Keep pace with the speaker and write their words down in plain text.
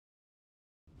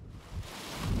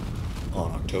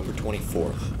October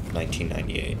 24th,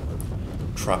 1998,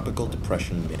 Tropical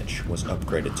Depression Mitch was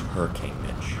upgraded to Hurricane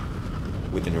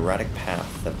Mitch. With an erratic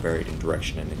path that varied in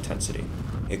direction and intensity,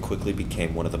 it quickly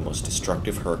became one of the most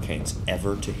destructive hurricanes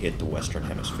ever to hit the Western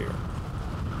Hemisphere.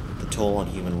 The toll on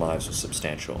human lives was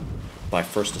substantial. By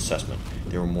first assessment,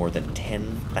 there were more than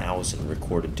 10,000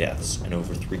 recorded deaths and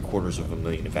over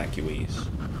 750,000 evacuees.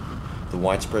 The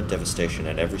widespread devastation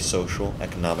at every social,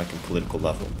 economic, and political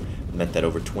level meant that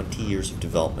over 20 years of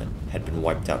development had been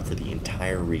wiped out for the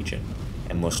entire region,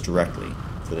 and most directly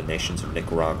for the nations of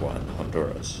Nicaragua and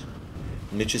Honduras.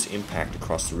 Mitch's impact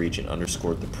across the region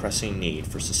underscored the pressing need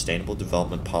for sustainable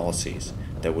development policies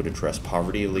that would address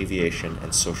poverty alleviation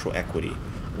and social equity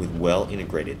with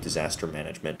well-integrated disaster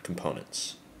management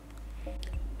components.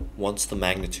 Once the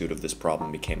magnitude of this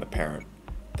problem became apparent,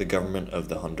 the government of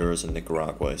the Honduras and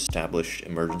Nicaragua established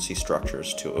emergency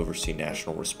structures to oversee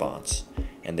national response,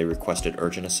 and they requested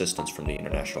urgent assistance from the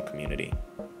international community.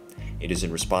 It is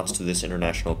in response to this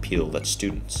international appeal that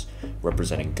students,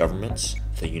 representing governments,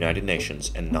 the United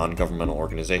Nations, and non-governmental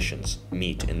organizations,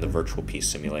 meet in the virtual peace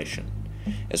simulation.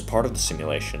 As part of the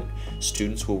simulation,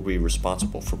 students will be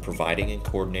responsible for providing and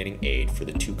coordinating aid for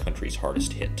the two countries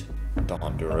hardest hit, the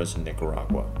Honduras and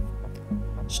Nicaragua.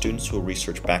 Students will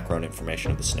research background information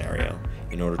of the scenario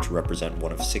in order to represent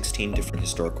one of 16 different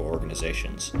historical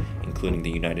organizations, including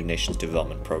the United Nations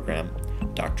Development Program,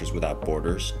 Doctors Without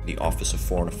Borders, the Office of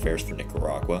Foreign Affairs for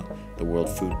Nicaragua, the World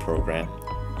Food Program,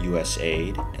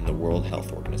 USAID, and the World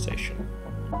Health Organization.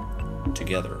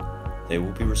 Together, they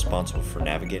will be responsible for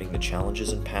navigating the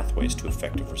challenges and pathways to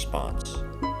effective response.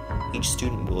 Each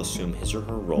student will assume his or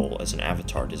her role as an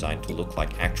avatar designed to look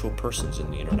like actual persons in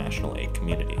the international aid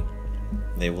community.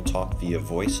 They will talk via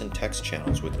voice and text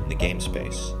channels within the game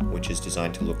space, which is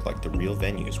designed to look like the real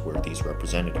venues where these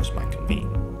representatives might convene.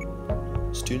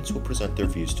 Students will present their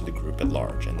views to the group at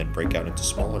large and then break out into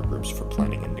smaller groups for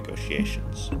planning and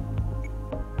negotiations.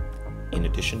 In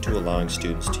addition to allowing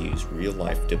students to use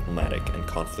real-life diplomatic and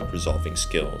conflict-resolving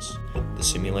skills, the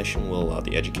simulation will allow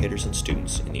the educators and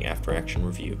students in the after-action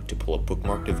review to pull up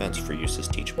bookmarked events for use as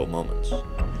teachable moments.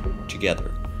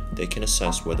 Together, they can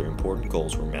assess whether important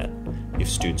goals were met, if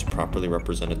students properly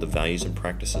represented the values and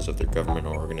practices of their government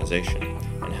or organization,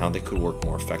 and how they could work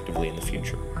more effectively in the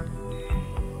future.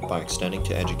 By extending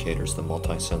to educators the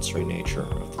multisensory nature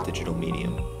of the digital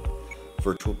medium,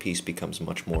 virtual peace becomes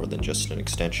much more than just an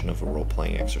extension of a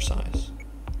role-playing exercise.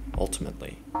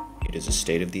 Ultimately, it is a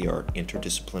state-of-the-art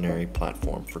interdisciplinary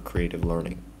platform for creative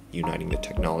learning, uniting the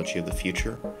technology of the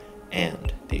future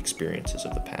and the experiences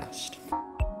of the past.